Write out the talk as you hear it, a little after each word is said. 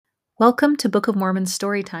Welcome to Book of Mormon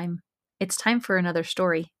story time. It's time for another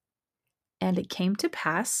story. And it came to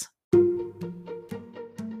pass.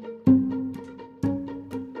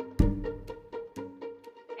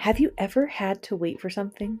 Have you ever had to wait for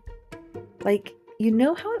something? Like, you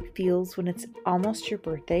know how it feels when it's almost your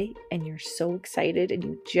birthday and you're so excited and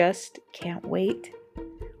you just can't wait?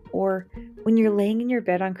 Or when you're laying in your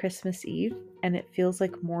bed on Christmas Eve and it feels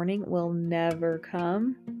like morning will never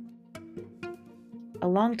come? A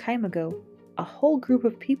long time ago, a whole group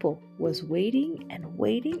of people was waiting and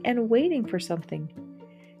waiting and waiting for something.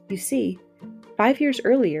 You see, 5 years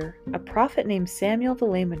earlier, a prophet named Samuel the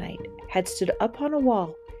Lamanite had stood up on a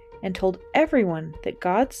wall and told everyone that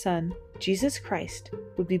God's Son, Jesus Christ,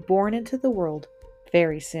 would be born into the world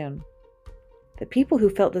very soon. The people who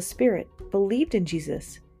felt the Spirit believed in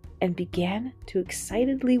Jesus and began to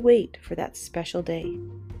excitedly wait for that special day.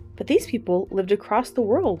 But these people lived across the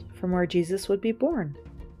world from where Jesus would be born.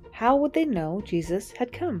 How would they know Jesus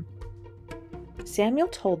had come? Samuel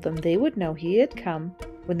told them they would know he had come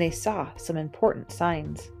when they saw some important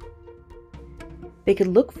signs. They could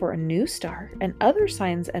look for a new star and other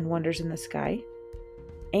signs and wonders in the sky,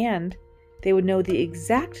 and they would know the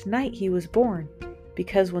exact night he was born,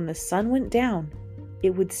 because when the sun went down,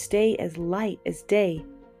 it would stay as light as day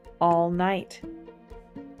all night.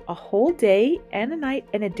 A whole day and a night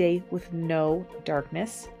and a day with no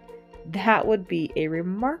darkness. That would be a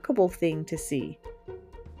remarkable thing to see.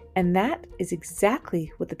 And that is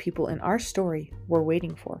exactly what the people in our story were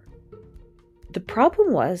waiting for. The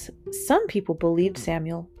problem was, some people believed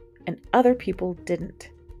Samuel and other people didn't.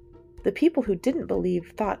 The people who didn't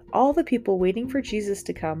believe thought all the people waiting for Jesus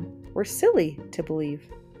to come were silly to believe.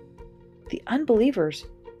 The unbelievers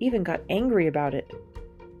even got angry about it.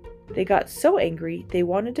 They got so angry they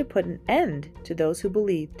wanted to put an end to those who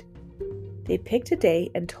believed. They picked a day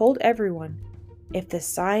and told everyone, if the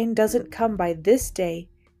sign doesn't come by this day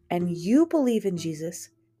and you believe in Jesus,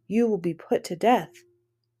 you will be put to death.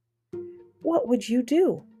 What would you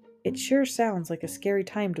do? It sure sounds like a scary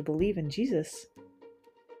time to believe in Jesus.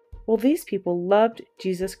 Well, these people loved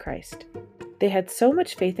Jesus Christ. They had so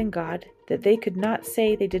much faith in God that they could not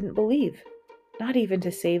say they didn't believe, not even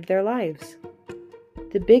to save their lives.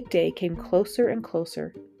 The big day came closer and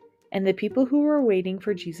closer, and the people who were waiting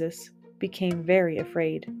for Jesus became very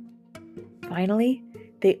afraid. Finally,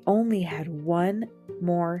 they only had one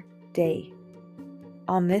more day.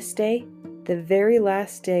 On this day, the very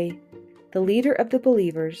last day, the leader of the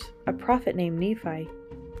believers, a prophet named Nephi,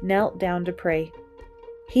 knelt down to pray.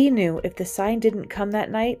 He knew if the sign didn't come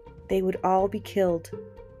that night, they would all be killed.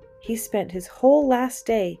 He spent his whole last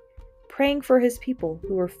day praying for his people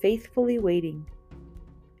who were faithfully waiting.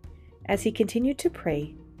 As he continued to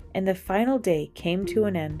pray, and the final day came to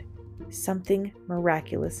an end, something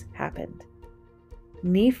miraculous happened.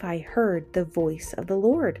 Nephi heard the voice of the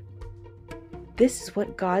Lord. This is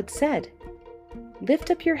what God said. Lift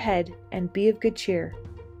up your head and be of good cheer,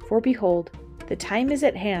 for behold, the time is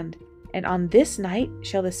at hand, and on this night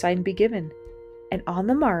shall the sign be given. And on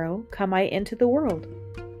the morrow come I into the world,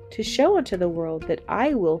 to show unto the world that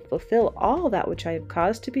I will fulfill all that which I have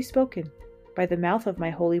caused to be spoken by the mouth of my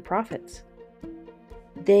holy prophets.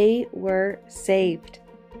 They were saved.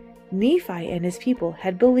 Nephi and his people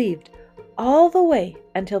had believed all the way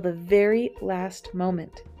until the very last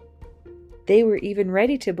moment. They were even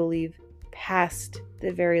ready to believe past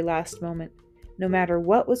the very last moment, no matter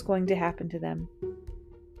what was going to happen to them.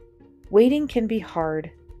 Waiting can be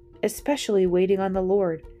hard, especially waiting on the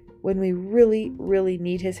Lord when we really, really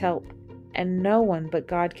need His help, and no one but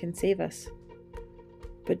God can save us.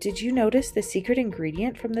 But did you notice the secret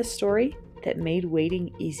ingredient from this story that made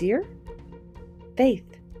waiting easier? Faith.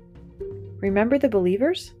 Remember the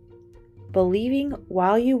believers? Believing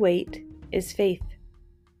while you wait is faith.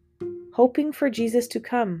 Hoping for Jesus to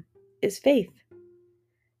come is faith.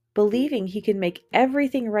 Believing He can make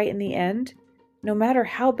everything right in the end, no matter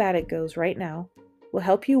how bad it goes right now, will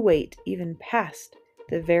help you wait even past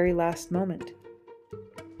the very last moment.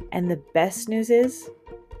 And the best news is,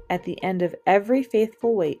 at the end of every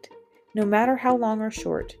faithful wait, no matter how long or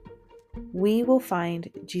short, we will find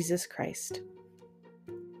Jesus Christ.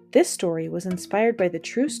 This story was inspired by the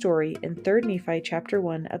true story in 3 Nephi chapter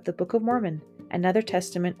 1 of the Book of Mormon, another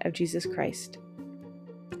testament of Jesus Christ.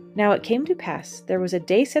 Now it came to pass, there was a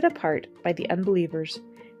day set apart by the unbelievers,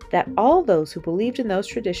 that all those who believed in those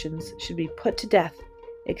traditions should be put to death,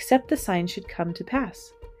 except the sign should come to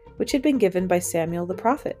pass, which had been given by Samuel the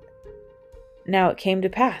prophet. Now it came to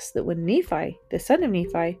pass that when Nephi, the son of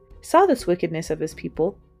Nephi, saw this wickedness of his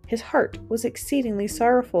people, his heart was exceedingly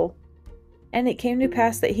sorrowful. And it came to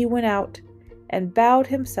pass that he went out and bowed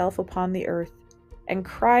himself upon the earth, and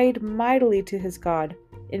cried mightily to his God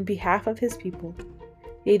in behalf of his people,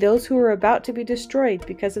 yea, those who were about to be destroyed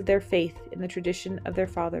because of their faith in the tradition of their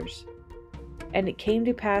fathers. And it came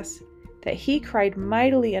to pass that he cried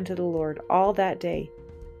mightily unto the Lord all that day.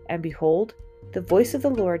 And behold, the voice of the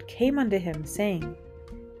Lord came unto him, saying,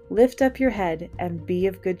 Lift up your head, and be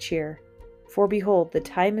of good cheer. For behold, the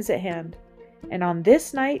time is at hand, and on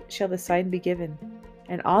this night shall the sign be given.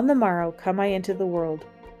 And on the morrow come I into the world,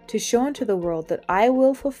 to show unto the world that I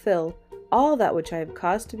will fulfill all that which I have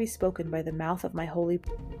caused to be spoken by the mouth of my holy